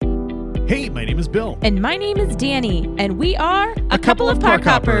Hey, my name is Bill. And my name is Danny, and we are a couple of park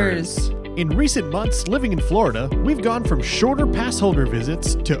hoppers. In recent months, living in Florida, we've gone from shorter pass holder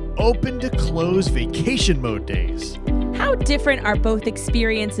visits to open to close vacation mode days. How different are both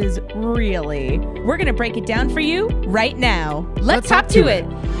experiences really? We're going to break it down for you right now. Let's hop to it.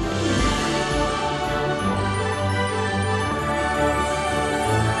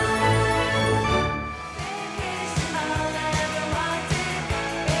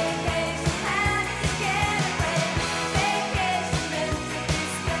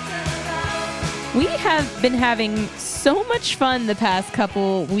 We have been having so much fun the past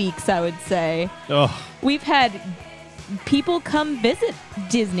couple weeks, I would say. Oh, We've had people come visit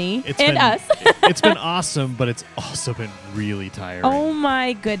Disney been, us. It's been awesome, but it's also been really tiring. Oh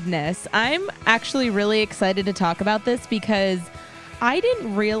my goodness. I'm actually really excited to talk about this because I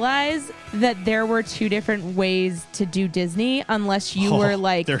didn't realize that there were two different ways to do Disney unless you were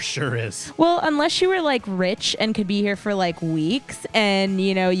like... There sure is. Well, unless you were like rich and could be here for like weeks and,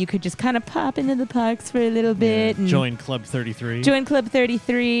 you know, you could just kind of pop into the parks for a little bit. And Join Club 33. Join Club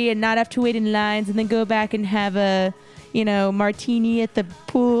 33 and not have to wait in lines and then go back and have a, you know, martini at the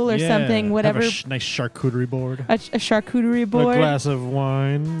pool or something, whatever. Have a nice charcuterie board. A charcuterie board. A glass of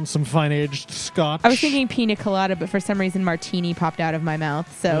wine, some fine-aged scotch. I was thinking pina colada, but for some reason martini popped out of my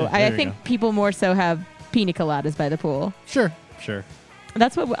mouth. So Yeah, I think people more so have pina coladas by the pool. Sure.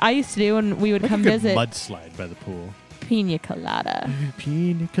 That's what I used to do when we would come a good visit. mudslide by the pool. Pina colada.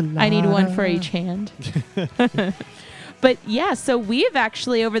 Pina colada. I need one for each hand. But yeah, so we have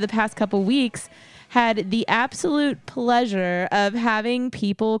actually over the past couple weeks had the absolute pleasure of having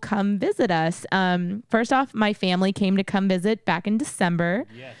people come visit us. First off, my family came to come visit back in December.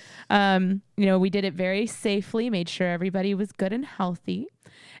 Yes. You know, we did it very safely, made sure everybody was good and healthy.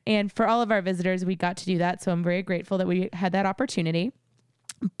 And for all of our visitors, we got to do that. So I'm very grateful that we had that opportunity.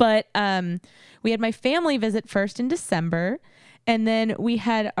 But we had my family visit first in December. And then we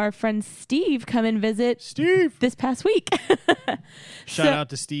had our friend Steve come and visit this past week. Shout out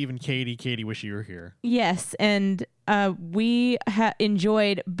to Steve and Katie. Katie, wish you were here. Yes. And we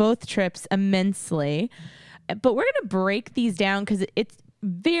enjoyed both trips immensely. But we're going to break these down because it's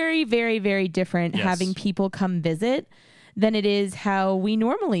very, very, very different having people come visit than it is how we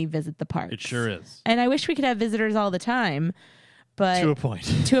normally visit the parks. It sure is. And I wish we could have visitors all the time. But To a point.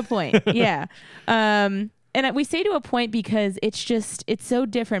 To a point, yeah. And we say to a point because it's so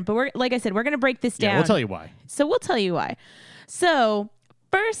different. But we're like I said, we're going to break this down. Yeah, we'll tell you why. So we'll tell you why. So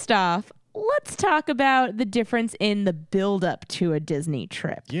first off, let's talk about the difference in the build-up to a Disney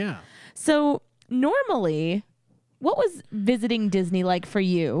trip. Yeah. So normally, what was visiting Disney like for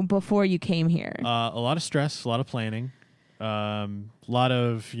you before you came here? A lot of stress, a lot of planning, a lot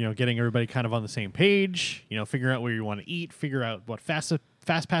of getting everybody kind of on the same page. Figuring out where you want to eat, figure out what fast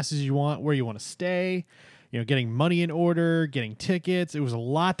passes you want, where you want to stay. Getting money in order, getting tickets. It was a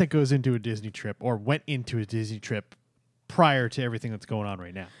lot that goes into a Disney trip or went into a Disney trip prior to everything that's going on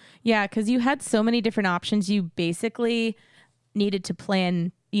right now. Yeah, because you had so many different options. You basically needed to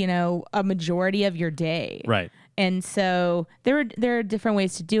plan, a majority of your day. Right. And so there are different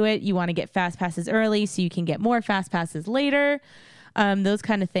ways to do it. You want to get fast passes early so you can get more fast passes later. Those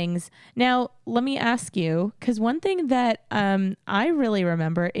kind of things. Now, let me ask you, because one thing that I really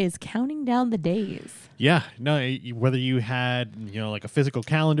remember is counting down the days. Yeah. No, whether you had, like a physical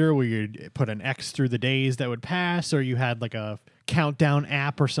calendar where you'd put an X through the days that would pass, or you had like a countdown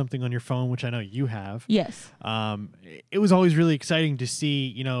app or something on your phone, which I know you have. Yes. It was always really exciting to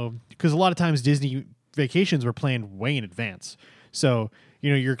see, because a lot of times Disney vacations were planned way in advance. So,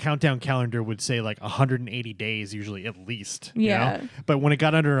 your countdown calendar would say like 180 days usually at least. Yeah. But when it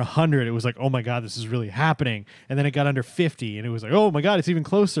got under 100, it was like, oh my God, this is really happening. And then it got under 50 and it was like, oh my God, it's even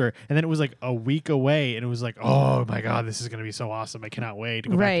closer. And then it was like a week away and it was like, oh my God, this is going to be so awesome. I cannot wait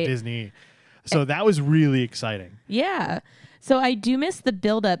to go back to Disney. So that was really exciting. Yeah. So I do miss the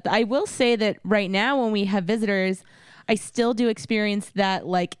buildup. I will say that right now when we have visitors, I still do experience that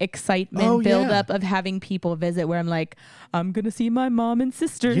like excitement buildup of having people visit where I'm like, I'm going to see my mom and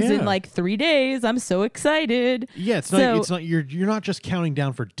sisters in like 3 days. I'm so excited. Yeah. It's not, you're not just counting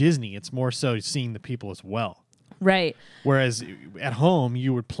down for Disney. It's more so seeing the people as well. Right. Whereas at home,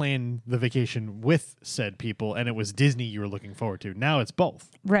 you would plan the vacation with said people and it was Disney you were looking forward to. Now it's both.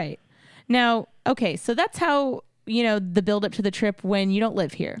 Right. Now, okay. So that's how, the buildup to the trip when you don't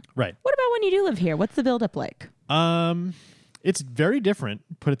live here. Right. What about when you do live here? What's the buildup like? It's very different,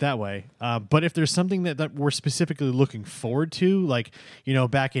 put it that way. But if there's something that we're specifically looking forward to, like,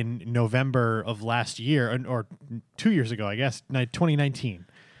 back in November of last year, or 2 years ago, I guess, 2019,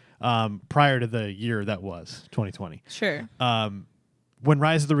 prior to the year that was 2020. Sure. when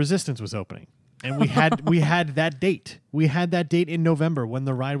Rise of the Resistance was opening. And we had that date. We had that date in November when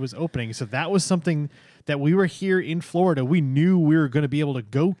the ride was opening. So that was something that we were here in Florida. We knew we were going to be able to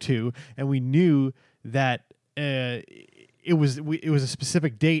go to, and we knew that it was a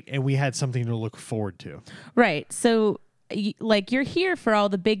specific date, and we had something to look forward to. Right. So like you're here for all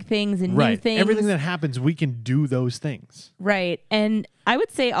the big things and new things. Everything that happens, we can do those things. Right. And I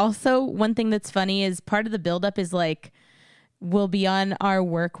would say also one thing that's funny is part of the buildup is like we'll be on our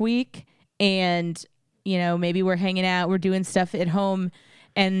work week and, you know, maybe we're hanging out, we're doing stuff at home,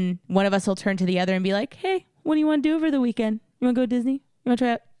 and one of us will turn to the other and be like, hey, what do you want to do over the weekend? You want to go to Disney? You want to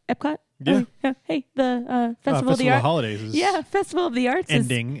try out Epcot? Yeah. Hey, the Festival of the Festival of Arts. Holidays is Festival of the Arts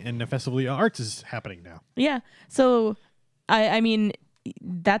ending, and the Festival of the Arts is happening now. Yeah. So, I mean,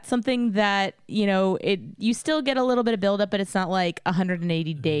 that's something that, you know, you still get a little bit of buildup, but it's not like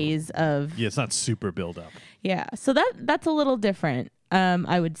 180 days of... Yeah, it's not super build-up. Yeah. So that's a little different,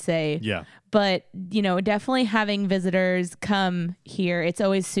 I would say. Yeah. But, you know, definitely having visitors come here, it's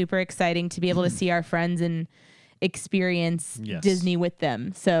always super exciting to be able to see our friends and experience Disney with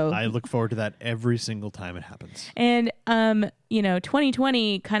them. So I look forward to that every single time it happens. And, you know,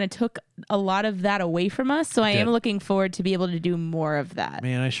 2020 kind of took a lot of that away from us. So I am looking forward to be able to do more of that.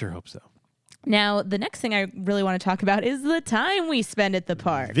 Man, I sure hope so. Now, the next thing I really want to talk about is the time we spend at the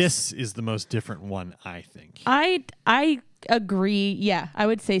park. This is the most different one, I think. I agree. Yeah, I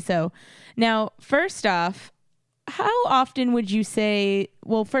would say so. Now, first off, how often would you say,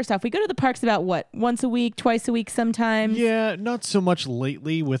 well, first off, we go to the parks about what, once a week, twice a week sometimes? Yeah, not so much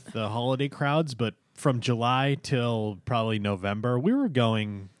lately with the holiday crowds, but from July till probably November, we were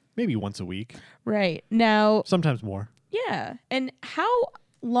going maybe once a week. Right. Now, sometimes more. Yeah. And how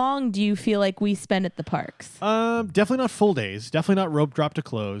long do you feel like we spend at the parks? Definitely not full days. Definitely not rope drop to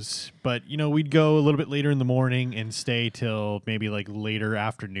close. But, you know, we'd go a little bit later in the morning and stay till maybe like later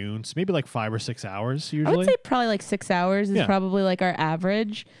afternoon. So maybe like 5 or 6 hours usually. I would say probably like 6 hours is probably like our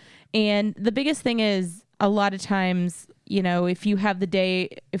average. And the biggest thing is a lot of times, you know, if we have the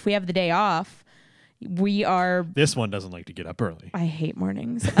day off, this one doesn't like to get up early. I hate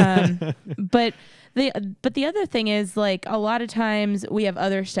mornings. But the other thing is, like, a lot of times we have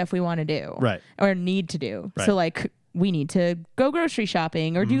other stuff we want to do. Right. Or need to do. Right. So, like, we need to go grocery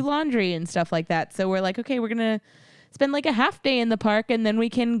shopping or do laundry and stuff like that. So we're like, okay, we're going to spend like a half day in the park and then we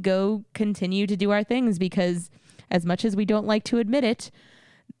can go continue to do our things, because as much as we don't like to admit it,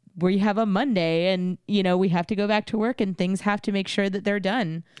 we have a Monday and, you know, we have to go back to work and things have to make sure that they're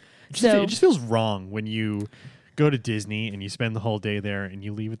done. It just feels wrong when you go to Disney and you spend the whole day there and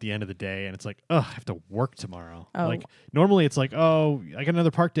you leave at the end of the day and it's like, oh, I have to work tomorrow. Oh. Like normally it's like, oh, I got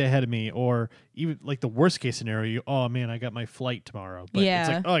another park day ahead of me, or even like the worst case scenario, oh man, I got my flight tomorrow. But it's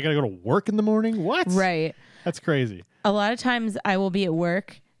like, oh, I got to go to work in the morning? What? Right. That's crazy. A lot of times I will be at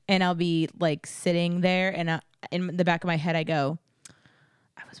work and I'll be like sitting there and in the back of my head I go,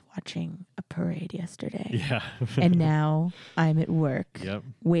 I was watching a parade yesterday. Yeah. And now I'm at work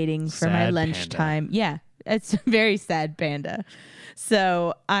waiting for my lunchtime. Panda. Yeah. It's a very sad panda.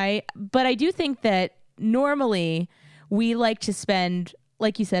 So but I do think that normally we like to spend,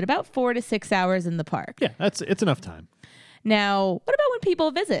 like you said, about 4 to 6 hours in the park. Yeah, it's enough time. Now, what about when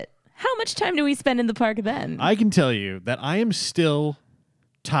people visit? How much time do we spend in the park then? I can tell you that I am still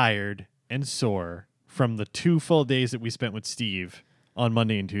tired and sore from the 2 full days that we spent with Steve on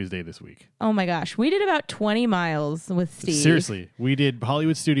Monday and Tuesday this week. Oh my gosh. We did about 20 miles with Steve. Seriously. We did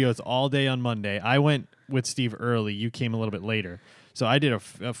Hollywood Studios all day on Monday. I went with Steve early. You came a little bit later. So I did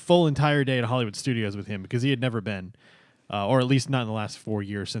a full entire day at Hollywood Studios with him because he had never been, or at least not in the last 4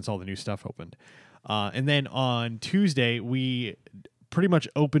 years since all the new stuff opened. And then on Tuesday, we pretty much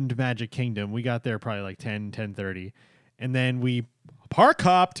opened Magic Kingdom. We got there probably like 10:30. And then we park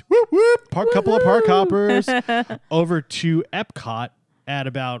hopped, couple of park hoppers over to Epcot at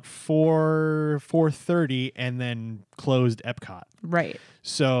about 4:30 and then closed Epcot. Right.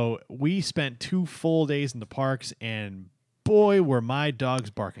 So we spent 2 full days in the parks, and boy, were my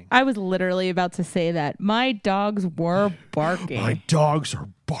dogs barking. I was literally about to say that. My dogs were barking. My dogs are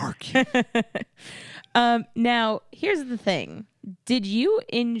barking. Now, here's the thing. Did you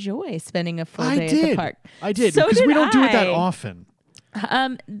enjoy spending a full day at the park? I did, so because did we don't do it that often.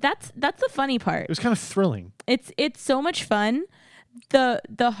 That's the funny part. It was kind of thrilling. It's so much fun.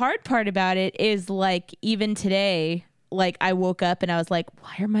 The hard part about it is, like, even today, like, I woke up and I was like,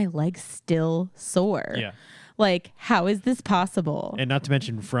 why are my legs still sore? Yeah. Like, how is this possible? And not to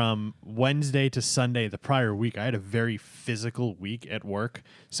mention, from Wednesday to Sunday the prior week, I had a very physical week at work.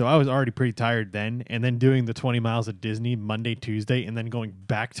 So I was already pretty tired then. And then doing the 20 miles at Disney Monday, Tuesday, and then going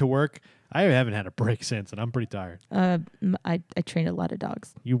back to work, I haven't had a break since, and I'm pretty tired. I trained a lot of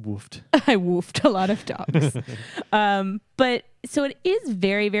dogs. You woofed. I woofed a lot of dogs. But so it is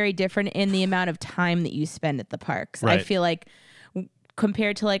very, very different in the amount of time that you spend at the parks. Right. I feel like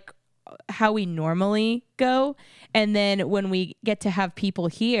compared to like how we normally go. And then when we get to have people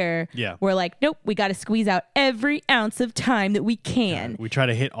here, we're like, nope, we got to squeeze out every ounce of time that we can. We try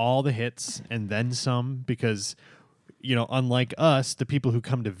to hit all the hits and then some because, you know, unlike us, the people who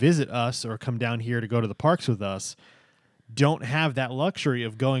come to visit us or come down here to go to the parks with us don't have that luxury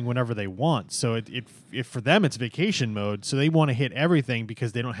of going whenever they want. So if for them it's vacation mode, so they want to hit everything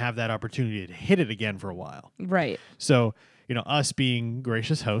because they don't have that opportunity to hit it again for a while. Right. So, you know, us being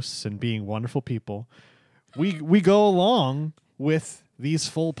gracious hosts and being wonderful people, we go along with these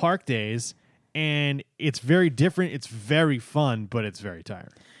full park days, and it's very different. It's very fun, but it's very tiring.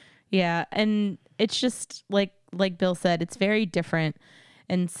 Yeah, and it's just like Bill said, it's very different.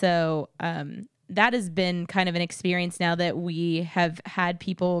 And so that has been kind of an experience now that we have had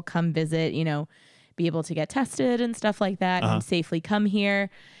people come visit, you know, be able to get tested and stuff like that and safely come here.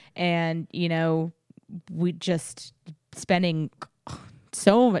 And, you know, we just spending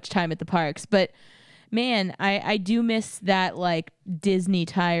so much time at the parks. But man, I do miss that like Disney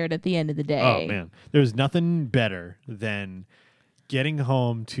tired at the end of the day. Oh man, there's nothing better than getting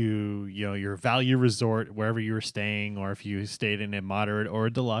home to, you know, your value resort, wherever you were staying, or if you stayed in a moderate or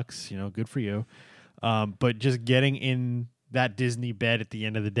a deluxe, you know, good for you. But just getting in that Disney bed at the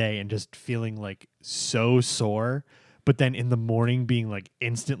end of the day and just feeling like so sore, but then in the morning being like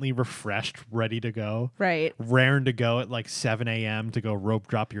instantly refreshed, ready to go. Right. Raring to go at like 7 a.m. to go rope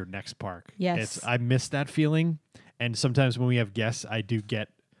drop your next park. Yes. I miss that feeling. And sometimes when we have guests, I do get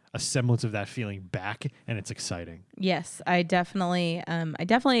a semblance of that feeling back, and it's exciting. Yes, I definitely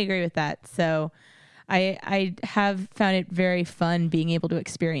agree with that. So I have found it very fun being able to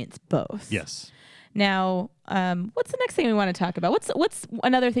experience both. Yes. Now, what's the next thing we want to talk about? What's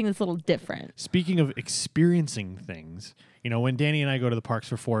another thing that's a little different? Speaking of experiencing things, you know, when Danny and I go to the parks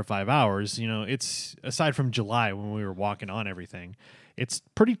for 4 or 5 hours, you know, it's aside from July when we were walking on everything, it's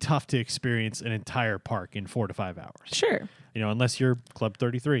pretty tough to experience an entire park in 4 to 5 hours. Sure. You know, unless you're Club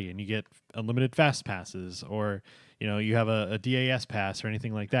 33 and you get unlimited fast passes, or, you know, you have a DAS pass or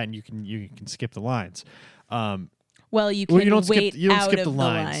anything like that, and you can skip the lines. Well, you can don't wait skip, you don't out skip of the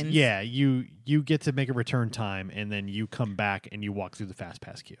lines. lines. Yeah, you get to make a return time, and then you come back and you walk through the fast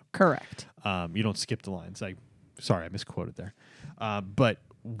pass queue. Correct. You don't skip the lines. Sorry, I misquoted there. But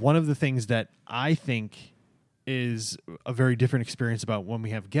one of the things that I think is a very different experience about when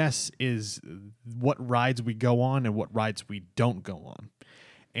we have guests is what rides we go on and what rides we don't go on.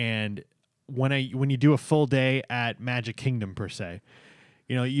 And when you do a full day at Magic Kingdom per se,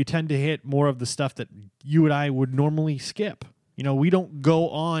 you know, you tend to hit more of the stuff that you and I would normally skip. You know, we don't go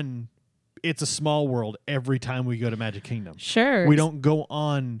on It's a Small World every time we go to Magic Kingdom. Sure. We don't go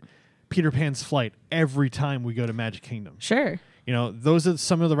on Peter Pan's Flight every time we go to Magic Kingdom. Sure. You know, those are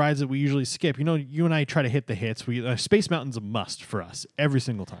some of the rides that we usually skip. You know, you and I try to hit the hits. Space Mountain's a must for us every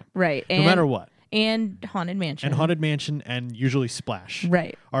single time. Right. No matter what. And Haunted Mansion. And Haunted Mansion and usually Splash.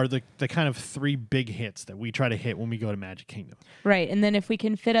 Right. Are the kind of 3 big hits that we try to hit when we go to Magic Kingdom. Right. And then if we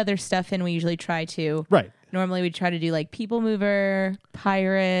can fit other stuff in, we usually try to. Right. Normally we try to do like People Mover,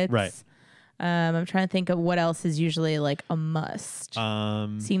 Pirates. Right. I'm trying to think of what else is usually like a must.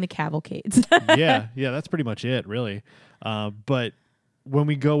 Seeing the cavalcades. yeah, that's pretty much it, really. But when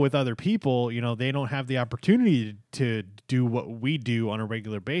we go with other people, you know, they don't have the opportunity to do what we do on a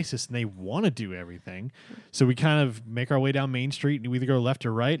regular basis, and they want to do everything. So we kind of make our way down Main Street, and we either go left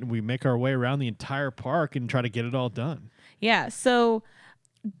or right, and we make our way around the entire park and try to get it all done. Yeah. So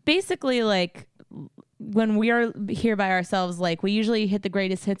basically, like, when we are here by ourselves, like, we usually hit the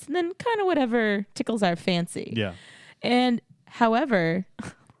greatest hits and then kind of whatever tickles our fancy. Yeah. And however,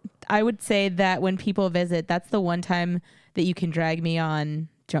 I would say that when people visit, that's the one time that you can drag me on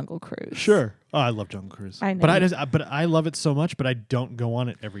Jungle Cruise. Sure. Oh, I love Jungle Cruise. I know. But I love it so much, but I don't go on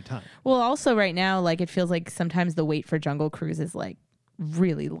it every time. Well, also right now, like, it feels like sometimes the wait for Jungle Cruise is like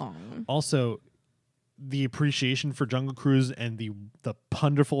really long. Also, the appreciation for Jungle Cruise and the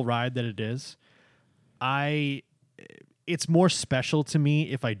wonderful ride that it is, it's more special to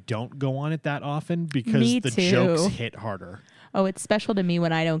me if I don't go on it that often because Me the too. jokes hit harder. Oh, it's special to me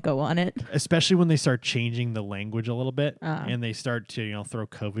when I don't go on it. Especially when they start changing the language a little bit and they start to, you know, throw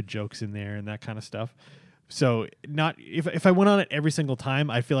COVID jokes in there and that kind of stuff. So not if I went on it every single time,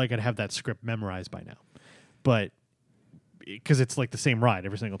 I feel like I'd have that script memorized by now. But because it's like the same ride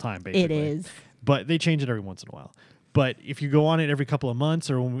every single time, basically. It is. But they change it every once in a while. But if you go on it every couple of months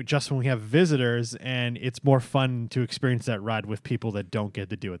or when we have visitors, and it's more fun to experience that ride with people that don't get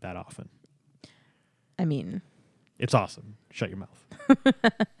to do it that often. I mean, It's awesome. Shut your mouth.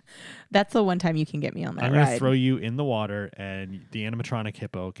 that's the one time you can get me on that I'm going to ride. throw you in the water, and the animatronic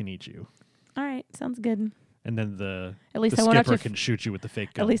hippo can eat you. All right, sounds good. And then the I won't have skipper to can shoot you with the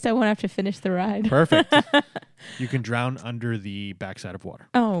fake gun. At least I won't have to finish the ride. Perfect. You can drown under the backside of water.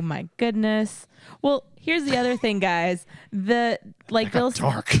 Oh my goodness. Well, here's the other thing, guys. Bill's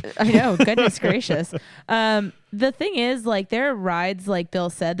Dark. I know, goodness gracious. The thing is, like, there are rides, like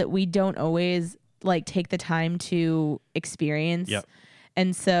Bill said, that we don't always like take the time to experience. Yep.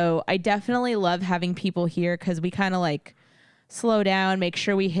 And so I definitely love having people here because we kind of like slow down, make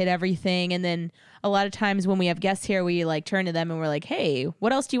sure we hit everything, and then a lot of times when we have guests here, we like turn to them and we're like, "Hey,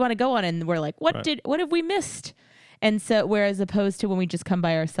 what else do you want to go on?" And we're like, what have we missed?" And so, whereas opposed to when we just come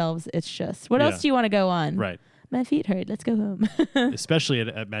by ourselves, it's just, what else do you want to go on? Right. My feet hurt. Let's go home. Especially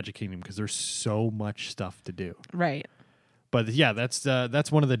at Magic Kingdom, because there's so much stuff to do. Right. But yeah,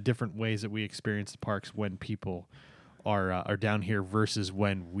 that's one of the different ways that we experience the parks when people are down here versus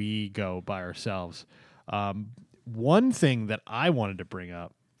when we go by ourselves. One thing that I wanted to bring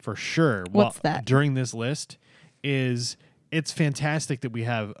up for sure What's that? During this list is it's fantastic that we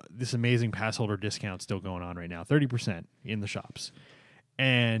have this amazing pass holder discount still going on right now, 30% in the shops.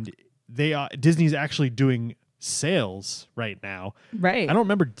 And Disney's actually doing sales right now. Right. I don't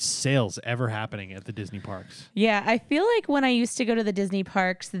remember sales ever happening at the Disney parks. Yeah, I feel like when I used to go to the Disney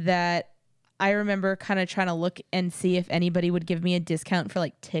parks that I remember kind of trying to look and see if anybody would give me a discount for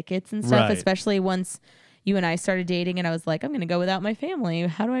like tickets and stuff, Right. especially once you and I started dating and I was like, I'm going to go without my family.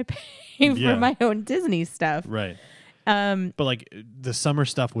 How do I pay Yeah. for my own Disney stuff? Right. But like the summer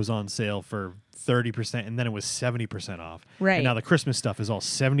stuff was on sale for 30% and then it was 70% off. Right. And now the Christmas stuff is all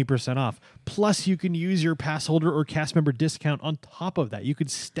 70% off. Plus you can use your pass holder or cast member discount on top of that. You could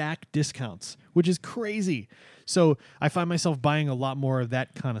stack discounts, which is crazy. So I find myself buying a lot more of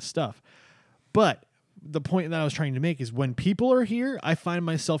that kind of stuff. But the point that I was trying to make is when people are here, I find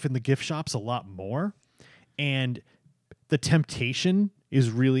myself in the gift shops a lot more. And the temptation is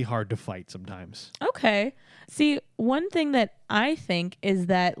really hard to fight sometimes. Okay. See, one thing that I think is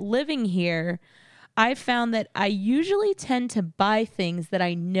that living here, I found that I usually tend to buy things that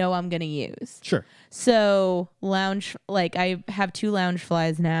I know I'm going to use. Sure. So I have 2 lounge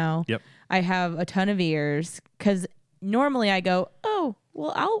flies now. Yep. I have a ton of ears because normally I go, oh,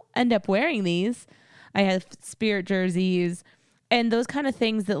 well, I'll end up wearing these. I have Spirit jerseys and those kind of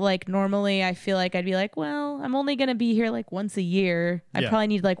things that like normally I feel like I'd be like, well, I'm only going to be here like once a year. I Yeah. probably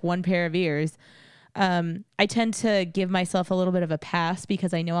need like 1 pair of ears. I tend to give myself a little bit of a pass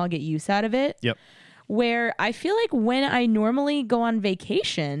because I know I'll get use out of it. Yep. Where I feel like when I normally go on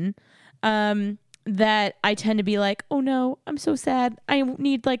vacation, that I tend to be like, oh no, I'm so sad. I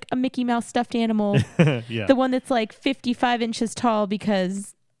need like a Mickey Mouse stuffed animal. Yeah. The one that's like 55 inches tall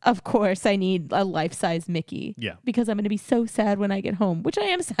because of course I need a life-size Mickey. Yeah. Because I'm going to be so sad when I get home, which I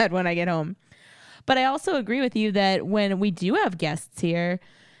am sad when I get home. But I also agree with you that when we do have guests here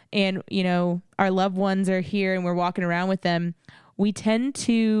and, you know, our loved ones are here and we're walking around with them, we tend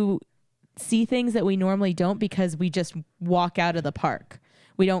to see things that we normally don't because we just walk out of the park.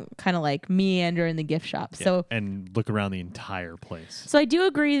 We don't kind of like meander in the gift shop. Yeah. So and look around the entire place. So I do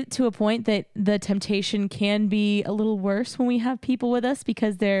agree to a point that the temptation can be a little worse when we have people with us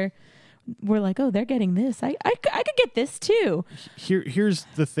because we're like, oh, they're getting this. I could get this too. Here's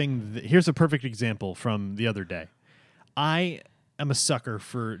the thing. Here's a perfect example from the other day. I am a sucker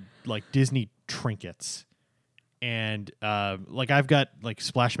for like Disney trinkets. And like I've got like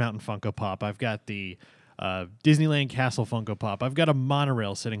Splash Mountain Funko Pop. I've got the Disneyland Castle Funko Pop. I've got a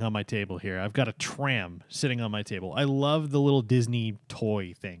monorail sitting on my table here. I've got a tram sitting on my table. I love the little Disney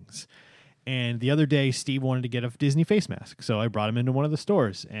toy things. And the other day, Steve wanted to get a Disney face mask. So I brought him into one of the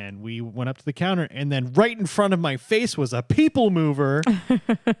stores and we went up to the counter. And then right in front of my face was a people mover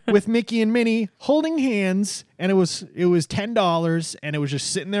with Mickey and Minnie holding hands. And it was $10 and it was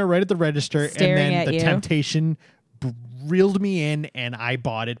just sitting there right at the register. Staring and then at the you. temptation reeled me in and I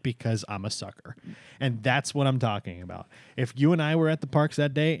bought it because I'm a sucker. And that's what I'm talking about. If you and I were at the parks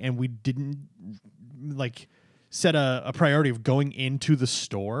that day and we didn't like set a priority of going into the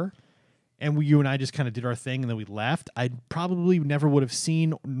store and you and I just kind of did our thing and then we left, I probably never would have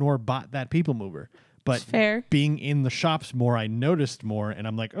seen nor bought that people mover. But Fair. being in the shops more, I noticed more and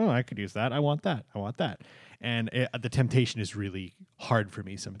I'm like, oh, I could use that. I want that. I want that. And the temptation is really hard for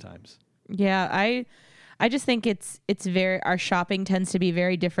me sometimes. Yeah, I just think it's our shopping tends to be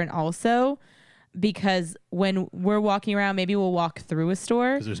very different also because when we're walking around, maybe we'll walk through a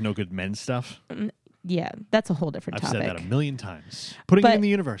store. Because there's no good men's stuff. Yeah, that's a whole different I've topic. said that a million times. Putting it in the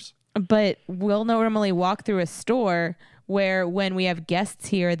universe. But we'll normally walk through a store where when we have guests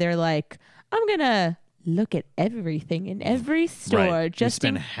here, they're like, I'm going to look at everything in every store. Right. Just we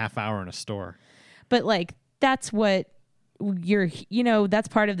spend a half hour in a store. But like, that's what that's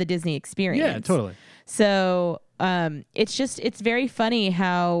part of the Disney experience. Yeah, totally. So it's very funny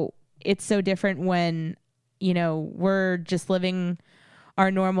how it's so different when, we're just living our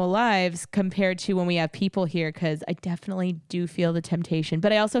normal lives compared to when we have people here. Cause I definitely do feel the temptation,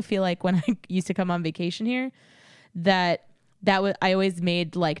 but I also feel like when I used to come on vacation here, I always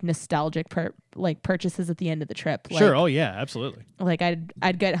made like nostalgic purchases at the end of the trip. Sure. Oh yeah, absolutely. Like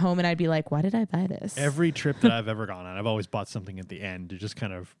I'd get home and I'd be like, why did I buy this? Every trip that I've ever gone on, I've always bought something at the end to just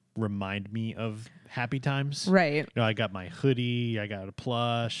kind of remind me of happy times. Right. I got my hoodie, I got a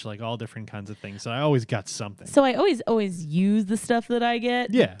plush, like all different kinds of things. So I always got something. So I always use the stuff that I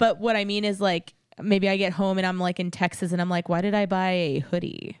get. Yeah. But what I mean is like, maybe I get home and I'm like in Texas and I'm like, why did I buy a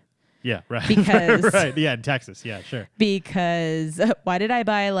hoodie? Yeah, right. Because right. Yeah, in Texas. Yeah, sure. Because why did I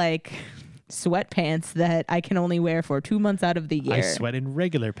buy like sweatpants that I can only wear for 2 months out of the year? I sweat in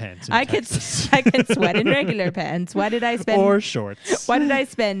regular pants. In I Texas. can sweat in regular pants. Why did I spend or shorts? Why did I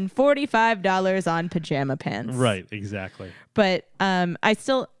spend $45 on pajama pants? Right, exactly. But I'm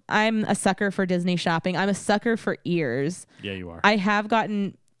a sucker for Disney shopping. I'm a sucker for ears. Yeah, you are. I have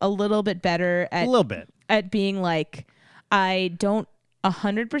gotten a little bit better at being like, I don't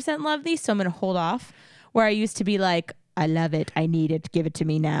 100% love these, so I'm gonna hold off. Where I used to be like, I love it, I need it, give it to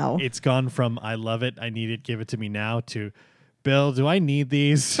me now. It's gone from I love it, I need it, give it to me now to Bill, do I need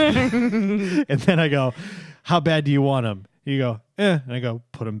these? And then I go, how bad do you want them? You go, and I go,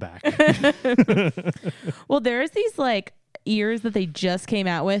 put them back. Well, there's these like ears that they just came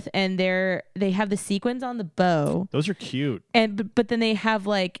out with, and they have the sequins on the bow. Those are cute. And but then they have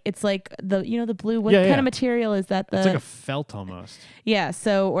like, it's like the the blue. What kind of material is that? It's like a felt almost. Yeah.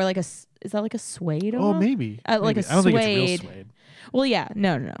 So or like is that like a suede? Oh, maybe. Like a suede. I don't think it's real suede. Well, yeah.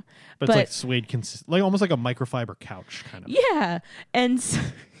 No. But it's like suede, like almost like a microfiber couch kind of. Yeah, and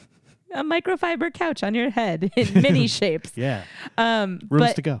a microfiber couch on your head in mini shapes. Yeah.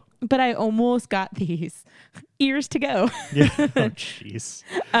 Rooms to go. But I almost got these ears to go. Yeah. Oh, jeez.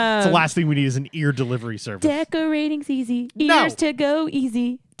 It's the last thing we need is an ear delivery service. Decorating's easy. Ears to go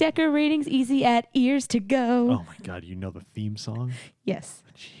easy. Decorating's easy at Ears to Go. Oh my God. You know the theme song? Yes.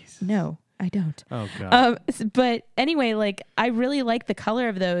 Jesus. No, I don't. Oh God. But anyway, like I really like the color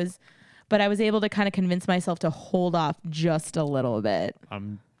of those, but I was able to kind of convince myself to hold off just a little bit.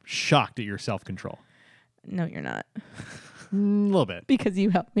 I'm shocked at your self-control. No, you're not. A little bit. Because you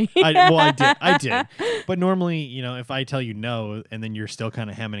helped me. I did. But normally, if I tell you no and then you're still kind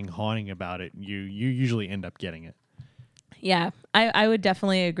of hemming and hawing about it, you usually end up getting it. Yeah, I would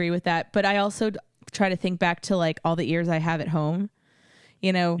definitely agree with that. But I also try to think back to like all the ears I have at home.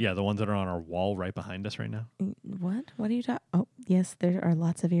 Yeah, the ones that are on our wall right behind us right now. What? What are you talking? Oh, yes, there are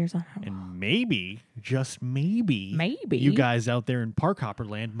lots of ears on our wall. And maybe, just maybe, you guys out there in Park Hopper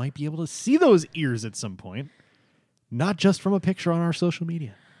Land might be able to see those ears at some point. Not just from a picture on our social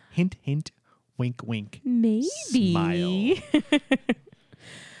media. Hint, hint, wink, wink. Maybe. Smile.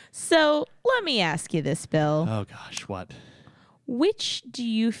 So let me ask you this, Bill. Oh, gosh, what? Which do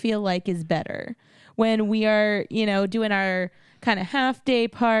you feel like is better when we are, doing our kind of half-day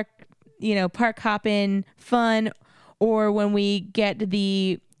park hopping fun, or when we get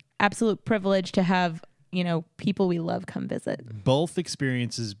the absolute privilege to have people we love come visit? Both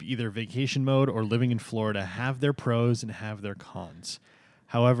experiences, either vacation mode or living in Florida, have their pros and have their cons.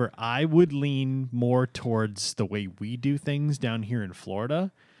 However, I would lean more towards the way we do things down here in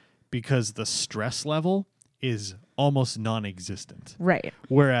Florida because the stress level is almost non-existent. Right.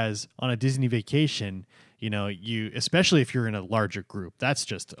 Whereas on a Disney vacation, you, especially if you're in a larger group, that's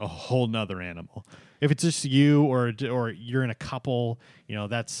just a whole nother animal. If it's just you or you're in a couple,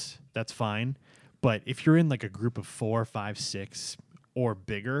 that's fine. But if you're in like a group of 4, 5, 6 or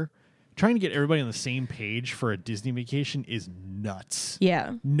bigger, trying to get everybody on the same page for a Disney vacation is nuts.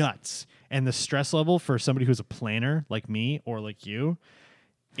 Yeah. Nuts. And the stress level for somebody who's a planner like me or like you,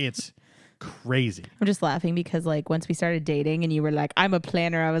 it's crazy. I'm just laughing because like once we started dating and you were like, I'm a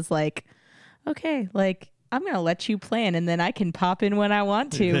planner, I was like, okay, like I'm going to let you plan and then I can pop in when I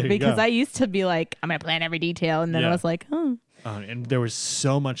want to, because I used to be like, I'm going to plan every detail. And then I was like, and there was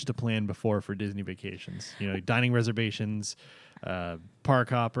so much to plan before for Disney vacations, dining reservations, park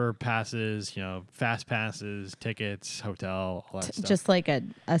hopper passes, fast passes, tickets, hotel, all that stuff. Just like a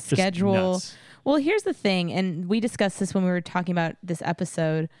schedule. Nuts. Well, here's the thing. And we discussed this when we were talking about this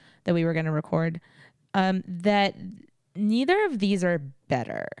episode that we were going to record, that neither of these are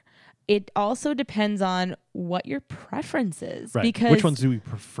better. it also depends on what your preference is. Right. Because Which ones do we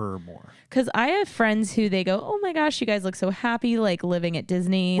prefer more? Because I have friends who they go, oh my gosh, you guys look so happy, like living at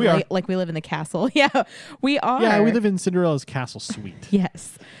Disney. We are. Like we live in the castle. Yeah, we are. Yeah, we live in Cinderella's castle suite.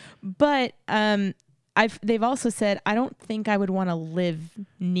 Yes. But they've also said, I don't think I would want to live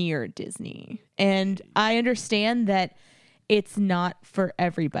near Disney. And I understand that it's not for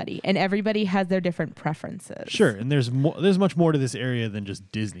everybody, and everybody has their different preferences. Sure, and there's much more to this area than just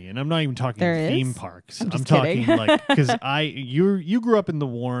Disney, and I'm not even talking theme parks. I'm talking kidding. like, because you grew up in the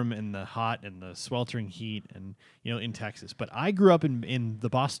warm and the hot and the sweltering heat, and in Texas, but I grew up in the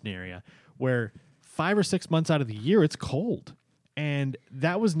Boston area where 5 or 6 months out of the year it's cold, and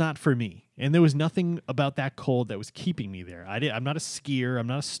that was not for me. And there was nothing about that cold that was keeping me there. I'm not a skier. I'm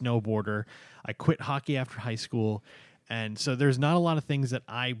not a snowboarder. I quit hockey after high school. And so there's not a lot of things that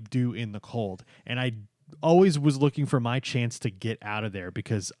I do in the cold. And I always was looking for my chance to get out of there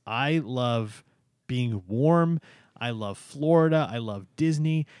because I love being warm. I love Florida. I love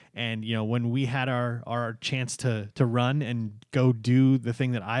Disney. And, when we had our chance to run and go do the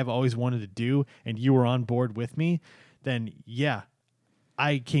thing that I've always wanted to do, and you were on board with me, then yeah,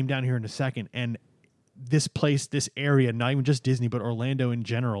 I came down here in a second. And this place, this area, not even just Disney, but Orlando in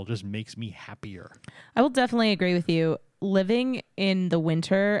general, just makes me happier. I will definitely agree with you. Living in the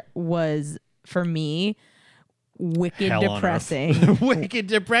winter was, for me, wicked depressing. Wicked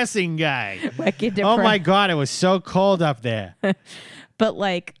depressing guy. Wicked depressing. Oh my God, it was so cold up there. But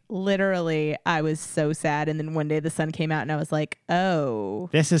like literally, I was so sad. And then one day the sun came out and I was like, oh.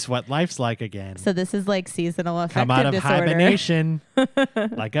 This is what life's like again. So this is like seasonal affective Come out of disorder. Hibernation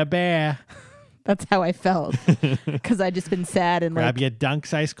like a bear. That's how I felt because I'd just been sad and grab your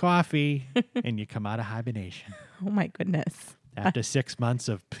Dunk's iced coffee and you come out of hibernation. Oh my goodness. After 6 months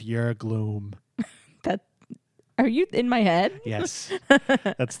of pure gloom. Are you in my head? Yes.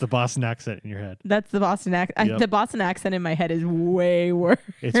 That's the Boston accent in your head. That's the Boston accent. Yep. The Boston accent in my head is way worse.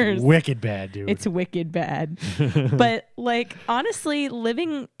 It's wicked bad, dude. It's wicked bad. But like honestly,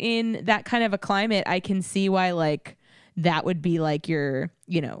 living in that kind of a climate, I can see why like that would be like your,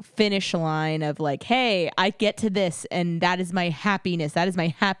 finish line of like, hey, I get to this and that is my happiness. That is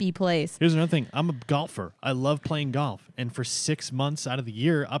my happy place. Here's another thing. I'm a golfer. I love playing golf. And for 6 months out of the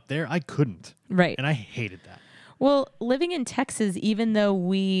year up there, I couldn't. Right. And I hated that. Well, living in Texas, even though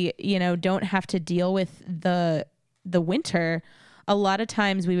we, don't have to deal with the winter, a lot of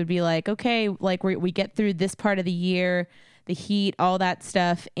times we would be like, okay, like we get through this part of the year, the heat, all that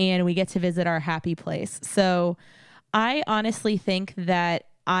stuff, and we get to visit our happy place. So I honestly think that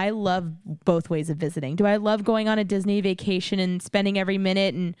I love both ways of visiting. Do I love going on a Disney vacation and spending every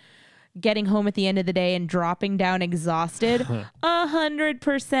minute and getting home at the end of the day and dropping down exhausted?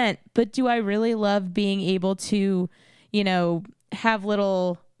 100%. But do I really love being able to, have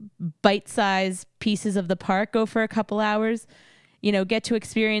little bite-sized pieces of the park, go for a couple hours, get to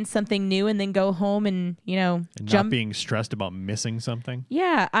experience something new and then go home and, and jump. Not being stressed about missing something.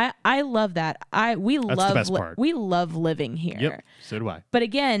 Yeah, I love that. That's the best part. We love living here. Yep, so do I. But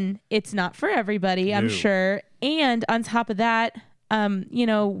again, it's not for everybody, I'm sure. And on top of that,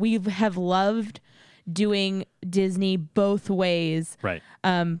 we have loved doing Disney both ways. Right.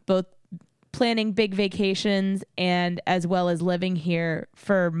 Both planning big vacations and as well as living here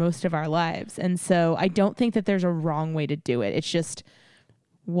for most of our lives. And so I don't think that there's a wrong way to do it. It's just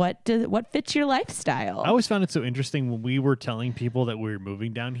what fits your lifestyle. I always found it so interesting when we were telling people that we were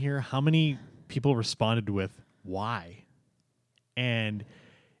moving down here, how many people responded with why? And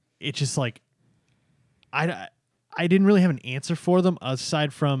it's just like I didn't really have an answer for them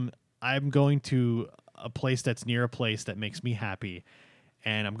aside from I'm going to a place that's near a place that makes me happy,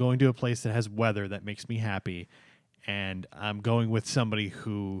 and I'm going to a place that has weather that makes me happy, and I'm going with somebody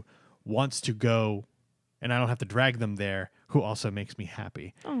who wants to go and I don't have to drag them there, who also makes me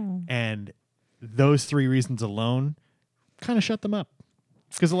happy. Oh. And those 3 reasons alone kind of shut them up.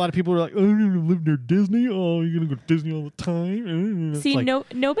 Because a lot of people are like, oh, you're going to live near Disney? Oh, you're going to go to Disney all the time? See,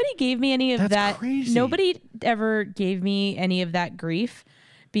 like, nobody gave me any of that's that. Crazy. Nobody ever gave me any of that grief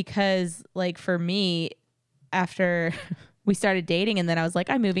because, like, for me, after we started dating and then I was like,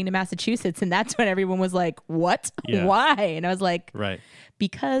 I'm moving to Massachusetts. And that's when everyone was like, what? Yeah. Why? And I was like, right.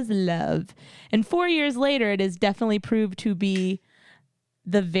 Because love. And 4 years later, it has definitely proved to be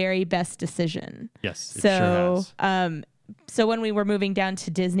the very best decision. Yes, it sure has. So when we were moving down to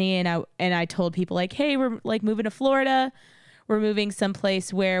Disney and I told people like, hey, we're like moving to Florida. We're moving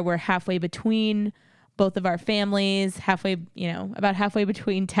someplace where we're halfway between both of our families, about halfway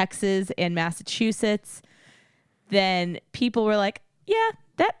between Texas and Massachusetts. Then people were like, yeah,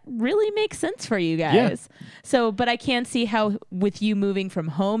 that really makes sense for you guys. So, but I can see how with you moving from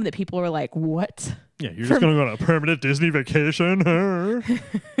home that people were like, what? Yeah, you're just going to go on a permanent Disney vacation?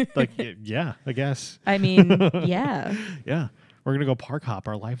 Like, yeah, I guess. I mean, yeah. Yeah, we're going to go park hop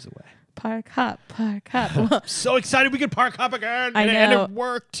our lives away. Park hop. Well, So excited we could park hop again. I know. And it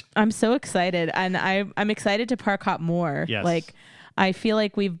worked. I'm so excited. And I'm excited to park hop more. Yes. Like, I feel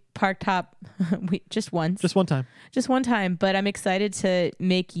like we've parked hop just once. Just one time. Just one time. But I'm excited to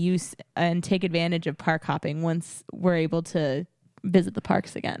make use and take advantage of park hopping once we're able to visit the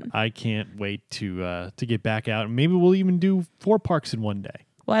parks again. I can't wait to get back out. Maybe we'll even do 4 parks in one day.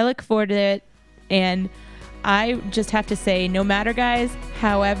 Well, I look forward to it. And I just have to say, no matter, guys,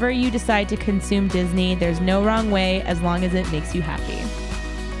 however you decide to consume Disney, there's no wrong way as long as it makes you happy.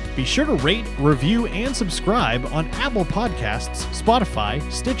 Be sure to rate, review, and subscribe on Apple Podcasts, Spotify,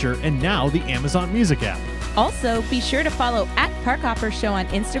 Stitcher, and now the Amazon Music app. Also, be sure to follow @ParkHopper Show on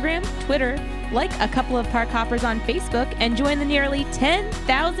Instagram, Twitter, like a couple of Park Hoppers on Facebook, and join the nearly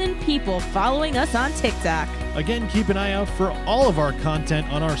 10,000 people following us on TikTok. Again, keep an eye out for all of our content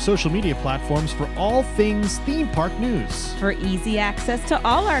on our social media platforms for all things theme park news. For easy access to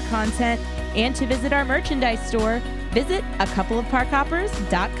all our content and to visit our merchandise store, visit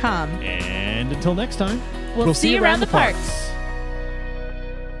acoupleofparkhoppers.com. And until next time, We'll see you around the parks.